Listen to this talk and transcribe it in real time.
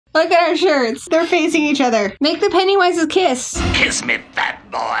Look at our shirts. They're facing each other. Make the Pennywises kiss. Kiss me, fat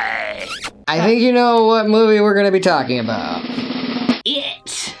boy. I think you know what movie we're gonna be talking about.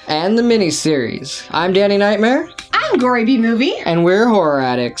 It. And the miniseries. I'm Danny Nightmare. I'm Gory B Movie. And we're horror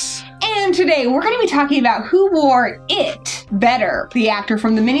addicts. And today we're going to be talking about who wore it better, the actor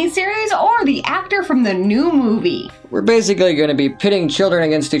from the miniseries or the actor from the new movie. We're basically going to be pitting children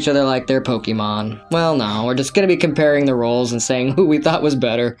against each other like they're Pokemon. Well, no, we're just going to be comparing the roles and saying who we thought was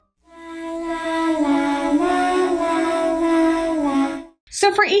better.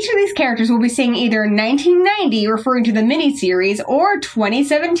 So for each of these characters, we'll be saying either 1990, referring to the miniseries, or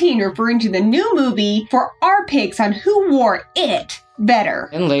 2017, referring to the new movie, for our picks on who wore it better.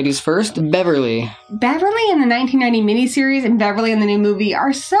 And ladies first, Beverly. Beverly in the 1990 miniseries and Beverly in the new movie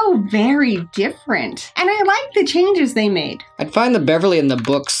are so very different. And I like the changes they made. I'd find the Beverly in the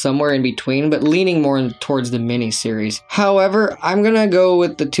books somewhere in between, but leaning more towards the miniseries. However, I'm gonna go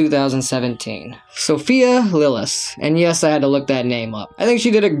with the 2017. Sophia Lillis. And yes, I had to look that name up. I think she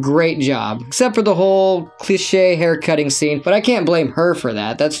did a great job, except for the whole cliche haircutting scene, but I can't blame her for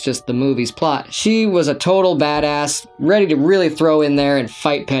that. That's just the movie's plot. She was a total badass, ready to really throw in there and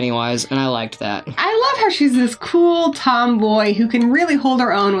fight Pennywise, and I liked that. I love how she's this cool tomboy who can really hold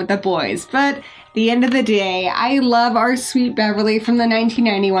her own with the boys, but at the end of the day, I love our sweet Beverly from the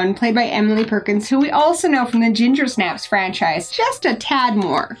 1991, played by Emily Perkins, who we also know from the Ginger Snaps franchise, just a tad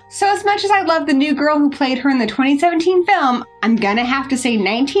more. So as much as I love the new girl who played her in the 2017 film, I'm gonna have to say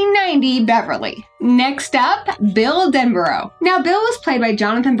 1990 Beverly. Next up, Bill Denborough. Now, Bill was played by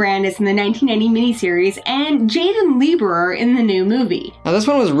Jonathan Brandis in the 1990 miniseries and Jaden Lieberer in the new movie. Now, this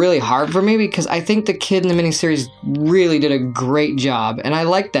one was really hard for me because I think the kid in the miniseries really did a great job, and I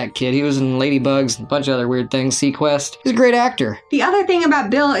liked that kid. He was in Ladybugs and a bunch of other weird things, Sequest. He's a great actor. The other thing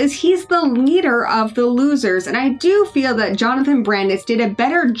about Bill is he's the leader of the losers, and I do feel that Jonathan Brandis did a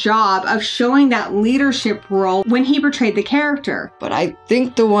better job of showing that leadership role when he portrayed the character. But I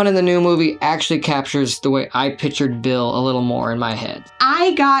think the one in the new movie actually captures the way I pictured Bill a little more in my head.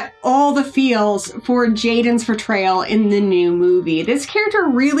 I got all the feels for Jaden's portrayal in the new movie. This character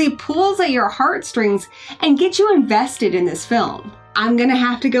really pulls at your heartstrings and gets you invested in this film. I'm gonna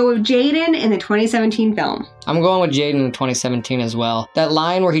have to go with Jaden in the 2017 film. I'm going with Jaden in 2017 as well. That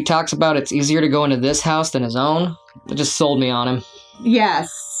line where he talks about it's easier to go into this house than his own, it just sold me on him.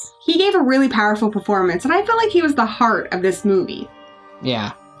 Yes. He gave a really powerful performance, and I felt like he was the heart of this movie.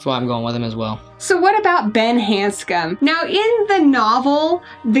 Yeah, that's why I'm going with him as well. So what about Ben Hanscom? Now in the novel,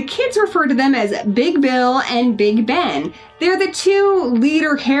 the kids refer to them as Big Bill and Big Ben. They're the two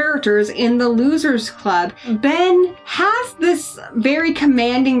leader characters in the Losers Club. Ben has this very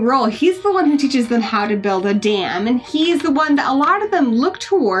commanding role. He's the one who teaches them how to build a dam, and he's the one that a lot of them look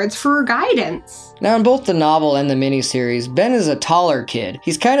towards for guidance. Now in both the novel and the miniseries, Ben is a taller kid.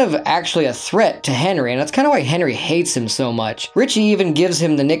 He's kind of actually a threat to Henry, and that's kind of why Henry hates him so much. Richie even gives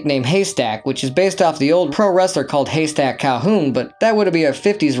him the nickname Haystack, which is based off the old pro wrestler called Haystack Calhoun, but that would be a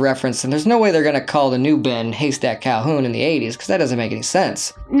 50s reference, and there's no way they're gonna call the new Ben Haystack Calhoun in the 80s, because that doesn't make any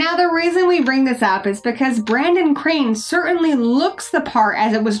sense. Now the reason we bring this up is because Brandon Crane certainly looks the part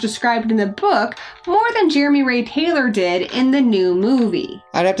as it was described in the book more than Jeremy Ray Taylor did in the new movie.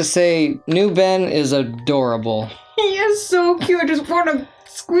 I'd have to say, new Ben is adorable. He is so cute. I just want to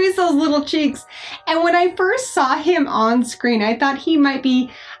squeeze those little cheeks. And when I first saw him on screen, I thought he might be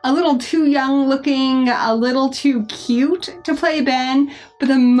a little too young looking, a little too cute to play Ben. But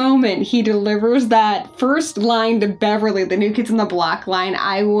the moment he delivers that first line to Beverly, the New Kids on the Block line,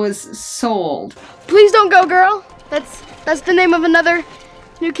 I was sold. Please don't go, girl. That's the name of another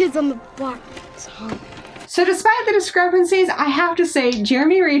New Kids on the Block song. So despite the discrepancies, I have to say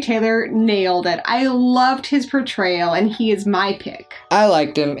Jeremy Ray Taylor nailed it. I loved his portrayal, and he is my pick. I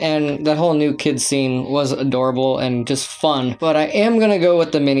liked him, and that whole new kid scene was adorable and just fun. But I am gonna go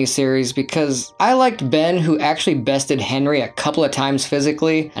with the miniseries because I liked Ben, who actually bested Henry a couple of times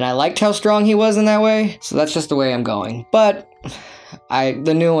physically, and I liked how strong he was in that way. So that's just the way I'm going. But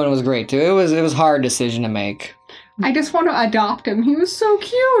the new one was great too. It was a hard decision to make. I just want to adopt him. He was so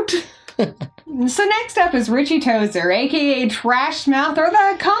cute. So next up is Richie Tozer, aka Trash Mouth, or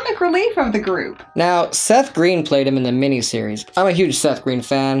the comic relief of the group. Now, Seth Green played him in the miniseries. I'm a huge Seth Green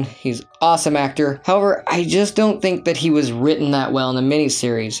fan. He's an awesome actor. However, I just don't think that he was written that well in the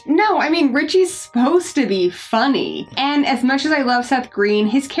miniseries. No, I mean, Richie's supposed to be funny. And as much as I love Seth Green,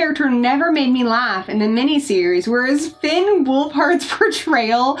 his character never made me laugh in the miniseries, whereas Finn Wolfhard's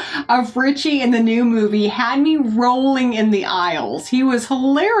portrayal of Richie in the new movie had me rolling in the aisles. He was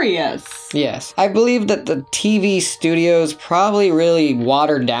hilarious. Yes. I believe that the TV studios probably really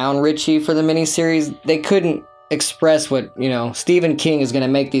watered down Richie for the miniseries. They couldn't express what, Stephen King is going to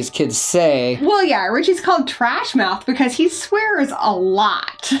make these kids say. Well, yeah, Richie's called Trash Mouth because he swears a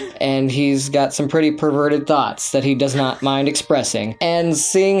lot. And he's got some pretty perverted thoughts that he does not mind expressing. And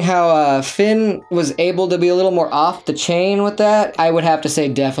seeing how Finn was able to be a little more off the chain with that, I would have to say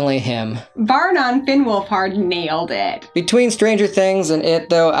definitely him. Bar none, Finn Wolfhard nailed it. Between Stranger Things and it,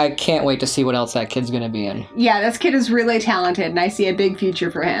 though, I can't wait to see what else that kid's going to be in. Yeah, this kid is really talented, and I see a big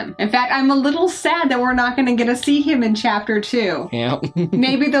future for him. In fact, I'm a little sad that we're not going to get to see him in Chapter 2. Yeah.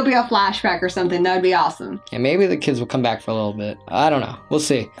 Maybe there'll be a flashback or something. That would be awesome. And maybe the kids will come back for a little bit. I don't know. We'll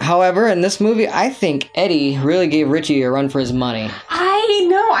see. However, in this movie, I think Eddie really gave Richie a run for his money. I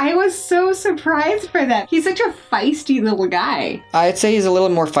know. I was so surprised by that. He's such a feisty little guy. I'd say he's a little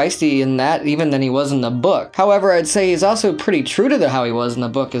more feisty in that even than he was in the book. However, I'd say he's also pretty true to how he was in the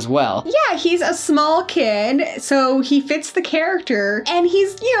book as well. Yeah, he's a small kid, so he fits the character, and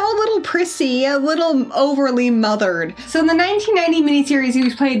he's, a little prissy, a little overly mothered. So in the 1990 miniseries, he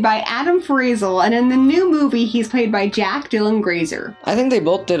was played by Adam Friesel, and in the new movie, he's played by Jack Dylan Grazer. I think they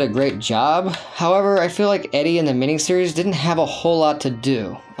both did a great job. However, I feel like Eddie in the miniseries didn't have a whole lot to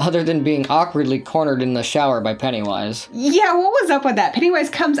do, other than being awkwardly cornered in the shower by Pennywise. Yeah, what was up with that? Pennywise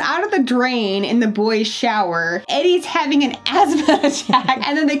comes out of the drain in the boys' shower. Eddie's having an asthma attack,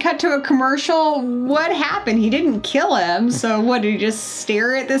 and then they cut to a commercial. What happened? He didn't kill him, so what, did he just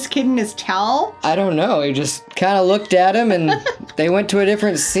stare at this kid in his towel? I don't know. He just kind of looked at him, and they went to a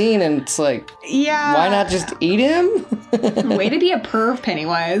different scene, and it's like, yeah, why not just eat him? Way to be a perv,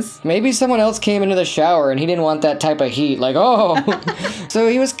 Pennywise. Maybe someone else came into the shower, and he didn't want that type of heat, like, oh. So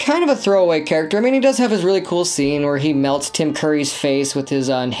he was kind of a throwaway character. I mean, he does have his really cool scene where he melts Tim Curry's face with his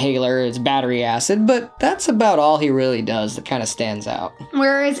inhaler, his battery acid, but that's about all he really does that kind of stands out.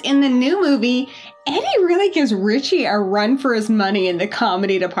 Whereas in the new movie, Eddie really gives Richie a run for his money in the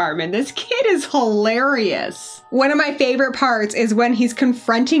comedy department. This kid is hilarious. One of my favorite parts is when he's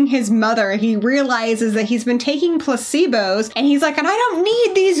confronting his mother. He realizes that he's been taking placebos, and he's like, and I don't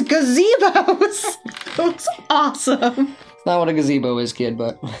need these gazebos. That's awesome. Not what a gazebo is, kid,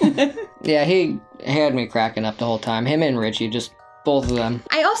 but yeah, he had me cracking up the whole time. Him and Richie, just both of them.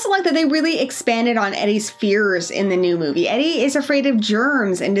 I also like that they really expanded on Eddie's fears in the new movie. Eddie is afraid of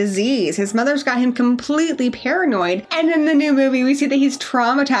germs and disease. His mother's got him completely paranoid. And in the new movie, we see that he's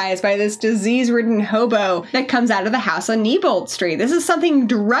traumatized by this disease-ridden hobo that comes out of the house on Neibolt Street. This is something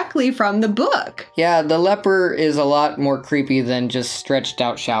directly from the book. Yeah, the leper is a lot more creepy than just stretched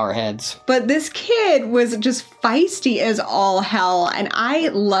out shower heads. But this kid was just feisty as all hell, and I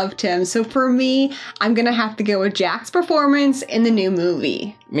loved him. So for me, I'm gonna have to go with Jack's performance in the new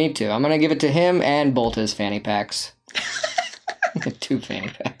movie. Me too. I'm gonna give it to him and both his fanny packs. 2 fanny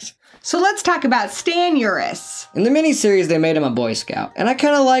packs. So let's talk about Stan Uris. In the miniseries, they made him a Boy Scout, and I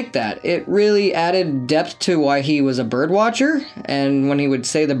kind of liked that. It really added depth to why he was a bird watcher, and when he would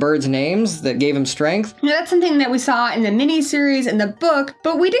say the birds' names, that gave him strength. Now, that's something that we saw in the miniseries and the book,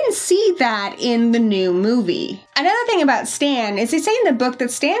 but we didn't see that in the new movie. Another thing about Stan is they say in the book that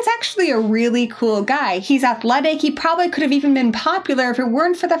Stan's actually a really cool guy. He's athletic. He probably could have even been popular if it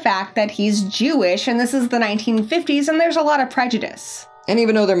weren't for the fact that he's Jewish, and this is the 1950s, and there's a lot of prejudice. And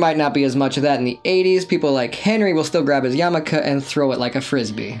even though there might not be as much of that in the 80s, people like Henry will still grab his yarmulke and throw it like a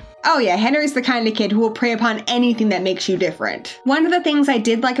frisbee. Oh yeah, Henry's the kind of kid who will prey upon anything that makes you different. One of the things I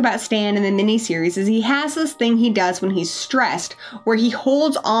did like about Stan in the miniseries is he has this thing he does when he's stressed, where he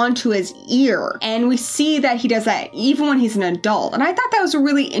holds on to his ear. And we see that he does that even when he's an adult. And I thought that was a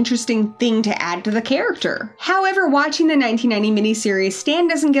really interesting thing to add to the character. However, watching the 1990 miniseries, Stan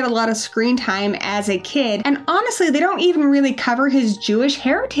doesn't get a lot of screen time as a kid. And honestly, they don't even really cover his Jewish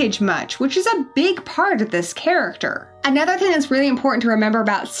heritage much, which is a big part of this character. Another thing that's really important to remember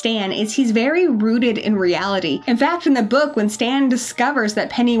about Stan is he's very rooted in reality. In fact, in the book, when Stan discovers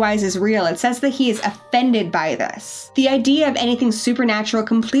that Pennywise is real, it says that he is offended by this. The idea of anything supernatural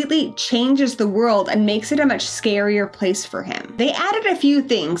completely changes the world and makes it a much scarier place for him. They added a few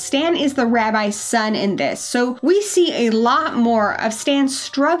things. Stan is the rabbi's son in this, so we see a lot more of Stan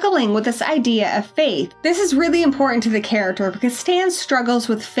struggling with this idea of faith. This is really important to the character because Stan's struggles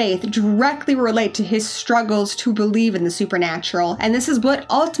with faith directly relate to his struggles to believe in the supernatural, and this is what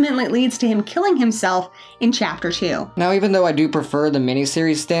ultimately leads to him killing himself in Chapter 2. Now, even though I do prefer the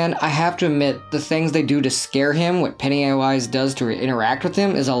miniseries Stan, I have to admit the things they do to scare him, what Pennywise does to interact with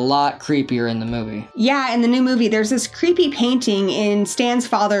him, is a lot creepier in the movie. Yeah, in the new movie, there's this creepy painting in Stan's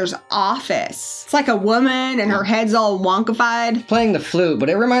father's office. It's like a woman and her head's all wonkified. Playing the flute, but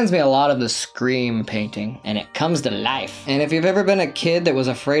it reminds me a lot of the Scream painting, and it comes to life. And if you've ever been a kid that was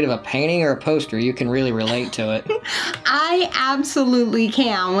afraid of a painting or a poster, you can really relate to it. I absolutely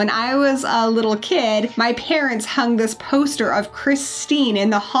can. When I was a little kid, my parents hung this poster of Christine in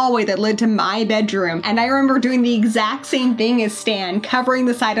the hallway that led to my bedroom. And I remember doing the exact same thing as Stan, covering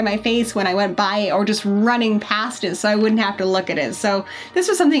the side of my face when I went by it or just running past it so I wouldn't have to look at it. So this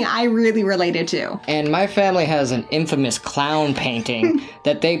was something I really related to. And my family has an infamous clown painting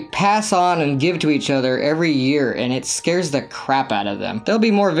that they pass on and give to each other every year, and it scares the crap out of them. There'll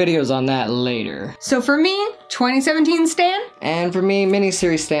be more videos on that later. So for me, 2017 Stan? And for me,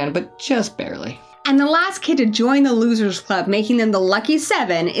 miniseries Stan, but just barely. And the last kid to join the Losers Club, making them the Lucky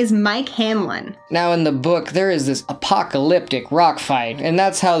Seven, is Mike Hanlon. Now in the book, there is this apocalyptic rock fight, and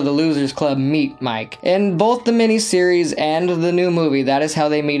that's how the Losers Club meet Mike. In both the miniseries and the new movie, that is how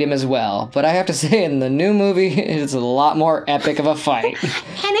they meet him as well. But I have to say, in the new movie, it's a lot more epic of a fight.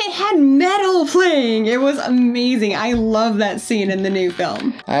 And it had metal playing. It was amazing. I love that scene in the new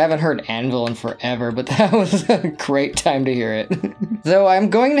film. I haven't heard Anvil in forever, but that was a great time to hear it. Though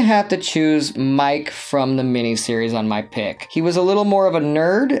I'm going to have to choose Mike from the miniseries on my pick. He was a little more of a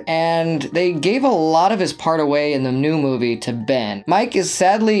nerd, and they gave a lot of his part away in the new movie to Ben. Mike is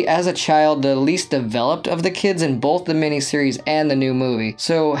sadly, as a child, the least developed of the kids in both the miniseries and the new movie,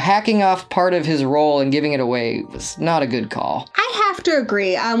 so hacking off part of his role and giving it away was not a good call. I have to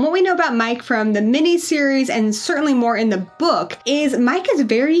agree. What we know about Mike from the miniseries, and certainly more in the book, is Mike is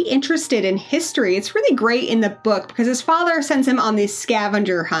very interested in history. It's really great in the book because his father sends him on these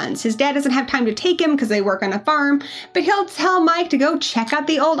scavenger hunts. His dad doesn't have time to take him because they work on a farm, but he'll tell Mike to go check out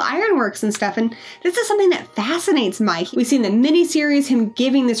the old ironworks and stuff, and this is something that fascinates Mike. We see in the miniseries him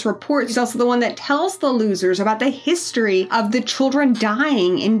giving this report. He's also the one that tells the losers about the history of the children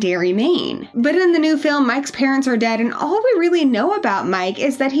dying in Derry, Maine. But in the new film, Mike's parents are dead, and all we really know about Mike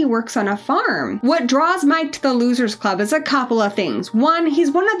is that he works on a farm. What draws Mike to the Losers Club is a couple of things. One,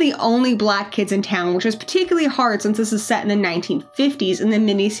 he's one of the only black kids in town, which is particularly hard since this is set in the 1950s in the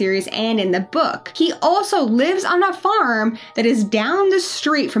miniseries and in the book. He also lives on a farm that is down the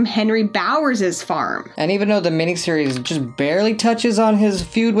street from Henry Bowers' farm. And even though the miniseries just barely touches on his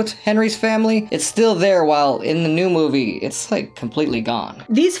feud with Henry's family, it's still there, while in the new movie, it's like completely gone.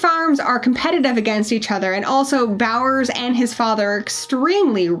 These farms are competitive against each other, and also Bowers and his father are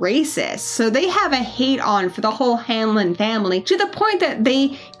extremely racist, so they have a hate on for the whole Hanlon family, to the point that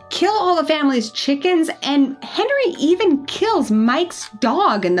they kill all the family's chickens, and Henry even kills Mike's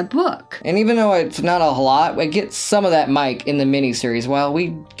dog in the book. And even though it's not a lot, we get some of that Mike in the miniseries, while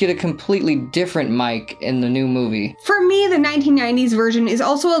we get a completely different Mike in the new movie. For me, the 1990s version is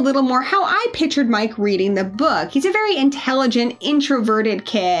also a little more how I pictured Mike reading the book. He's a very intelligent, introverted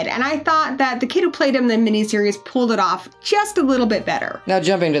kid, and I thought that the kid who played him in the miniseries pulled it off just a little bit better. Now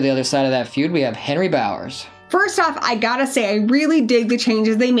jumping to the other side of that feud, we have Henry Bowers. First off, I gotta say, I really dig the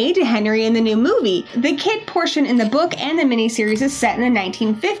changes they made to Henry in the new movie. The kid portion in the book and the miniseries is set in the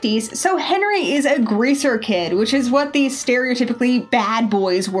 1950s, so Henry is a greaser kid, which is what these stereotypically bad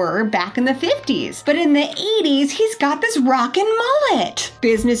boys were back in the 50s. But in the 80s, he's got this rockin' mullet.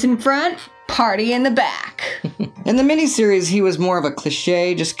 Business in front, party in the back. In the miniseries, he was more of a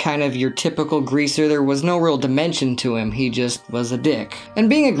cliche, just kind of your typical greaser. There was no real dimension to him, he just was a dick. And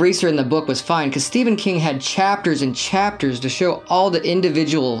being a greaser in the book was fine, because Stephen King had chapters and chapters to show all the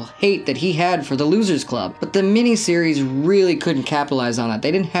individual hate that he had for the Losers Club. But the miniseries really couldn't capitalize on that.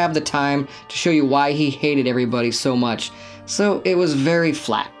 They didn't have the time to show you why he hated everybody so much. So it was very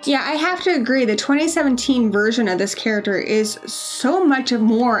flat. Yeah, I have to agree. The 2017 version of this character is so much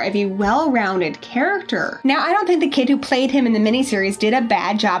more of a well-rounded character. Now, I don't think the kid who played him in the miniseries did a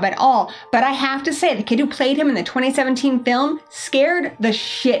bad job at all, but I have to say, the kid who played him in the 2017 film scared the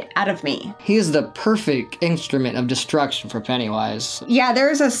shit out of me. He is the perfect instrument of destruction for Pennywise. Yeah,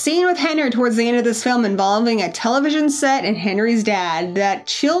 there's a scene with Henry towards the end of this film involving a television set and Henry's dad that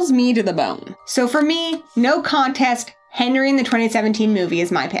chills me to the bone. So for me, no contest, Henry in the 2017 movie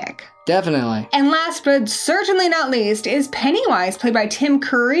is my pick. Definitely. And last but certainly not least is Pennywise, played by Tim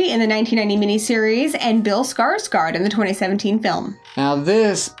Curry in the 1990 miniseries and Bill Skarsgård in the 2017 film. Now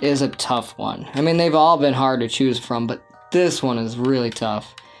this is a tough one. I mean, they've all been hard to choose from, but this one is really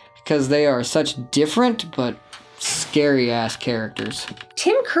tough because they are such different but scary-ass characters.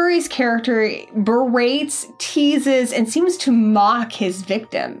 Tim Curry's character berates, teases, and seems to mock his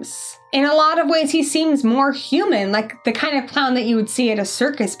victims. In a lot of ways, he seems more human, like the kind of clown that you would see at a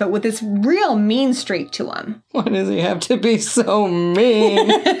circus, but with this real mean streak to him. Why does he have to be so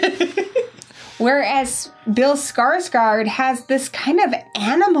mean? Whereas Bill Skarsgård has this kind of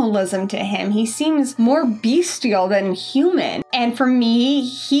animalism to him. He seems more bestial than human. And for me,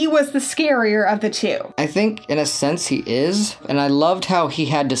 he was the scarier of the two. I think in a sense he is, and I loved how he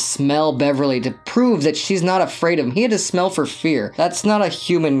had to smell Beverly to prove that she's not afraid of him. He had to smell for fear. That's not a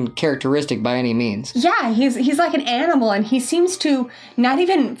human characteristic by any means. Yeah, he's like an animal, and he seems to not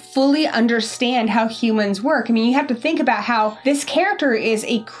even fully understand how humans work. I mean, you have to think about how this character is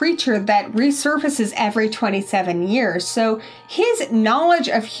a creature that resurfaces every 27 years, so his knowledge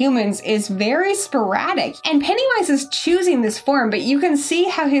of humans is very sporadic. And Pennywise is choosing this form, but you can see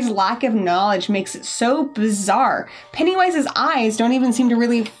how his lack of knowledge makes it so bizarre. Pennywise's eyes don't even seem to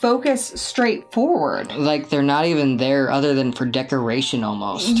really focus straight forward. Like they're not even there other than for decoration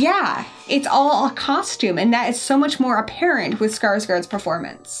almost. Yeah, it's all a costume, and that is so much more apparent with Skarsgård's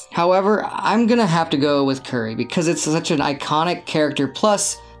performance. However, I'm gonna have to go with Curry because it's such an iconic character,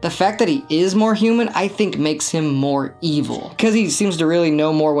 plus the fact that he is more human, I think makes him more evil. Because he seems to really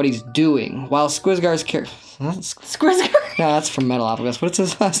know more what he's doing, while Skarsgård's character... Skarsgård? No, that's from Metalopolis. What's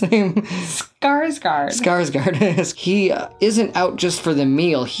his last name? Skarsgård. Skarsgård. He isn't out just for the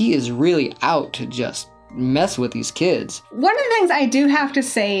meal. He is really out to just mess with these kids. One of the things I do have to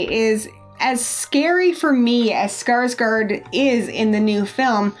say is, as scary for me as Skarsgård is in the new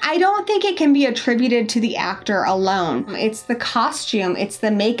film, I don't think it can be attributed to the actor alone. It's the costume, it's the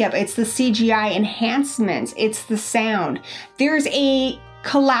makeup, it's the CGI enhancements, it's the sound. There's a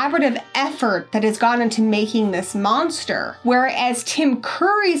collaborative effort that has gone into making this monster, whereas Tim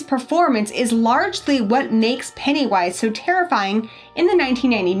Curry's performance is largely what makes Pennywise so terrifying in the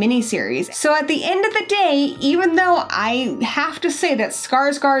 1990 miniseries. So at the end of the day, even though I have to say that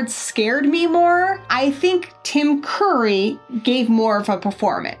Skarsgård scared me more, I think Tim Curry gave more of a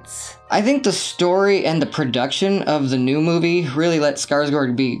performance. I think the story and the production of the new movie really let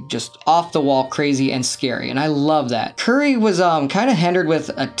Skarsgård be just off the wall crazy and scary, and I love that. Curry was kind of hindered with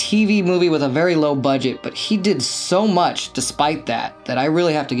a TV movie with a very low budget, but he did so much despite that I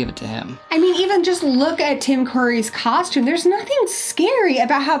really have to give it to him. I mean, even just look at Tim Curry's costume. There's nothing scary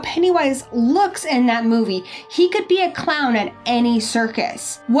about how Pennywise looks in that movie. He could be a clown at any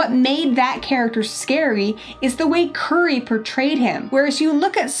circus. What made that character scary is the way Curry portrayed him. Whereas you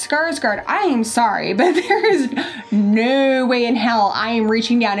look at Skarsgård, I am sorry, but there is no way in hell I am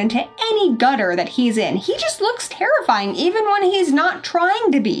reaching down into any gutter that he's in. He just looks terrifying, even when he's not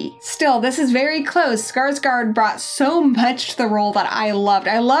trying to be. Still, this is very close. Skarsgård brought so much to the role that I loved.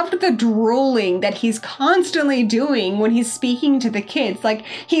 I loved the drooling that he's constantly doing when he's speaking to the kids. Like,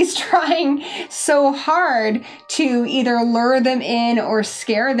 he's trying so hard to either lure them in or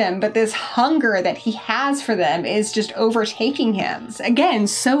scare them, but this hunger that he has for them is just overtaking him. Again,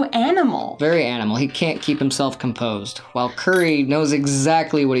 so animal. Very animal. He can't keep himself composed, while Curry knows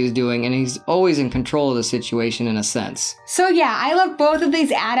exactly what he's doing, and he's always in control of the situation in a sense. So yeah, I love both of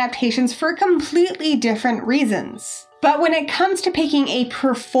these adaptations for completely different reasons. But when it comes to picking a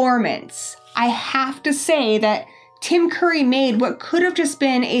performance, I have to say that Tim Curry made what could have just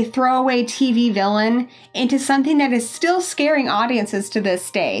been a throwaway TV villain into something that is still scaring audiences to this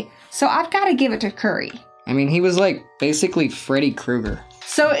day. So I've got to give it to Curry. I mean, he was like basically Freddy Krueger.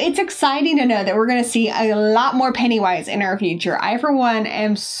 So it's exciting to know that we're going to see a lot more Pennywise in our future. I, for one,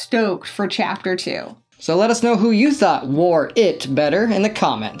 am stoked for Chapter 2. So let us know who you thought wore it better in the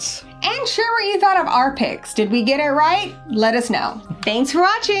comments. And share what you thought of our picks. Did we get it right? Let us know. Thanks for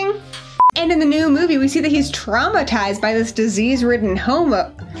watching. And in the new movie, we see that he's traumatized by this disease-ridden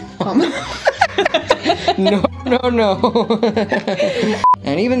homo. No.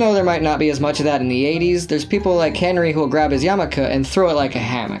 And even though there might not be as much of that in the 80s, there's people like Henry who will grab his yarmulke and throw it like a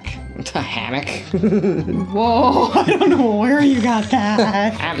hammock. A hammock? Whoa, I don't know where you got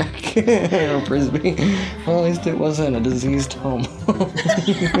that. Hammock. Or frisbee. Well, at least it wasn't a diseased home.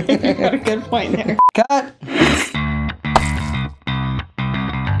 You got a good point there. Cut!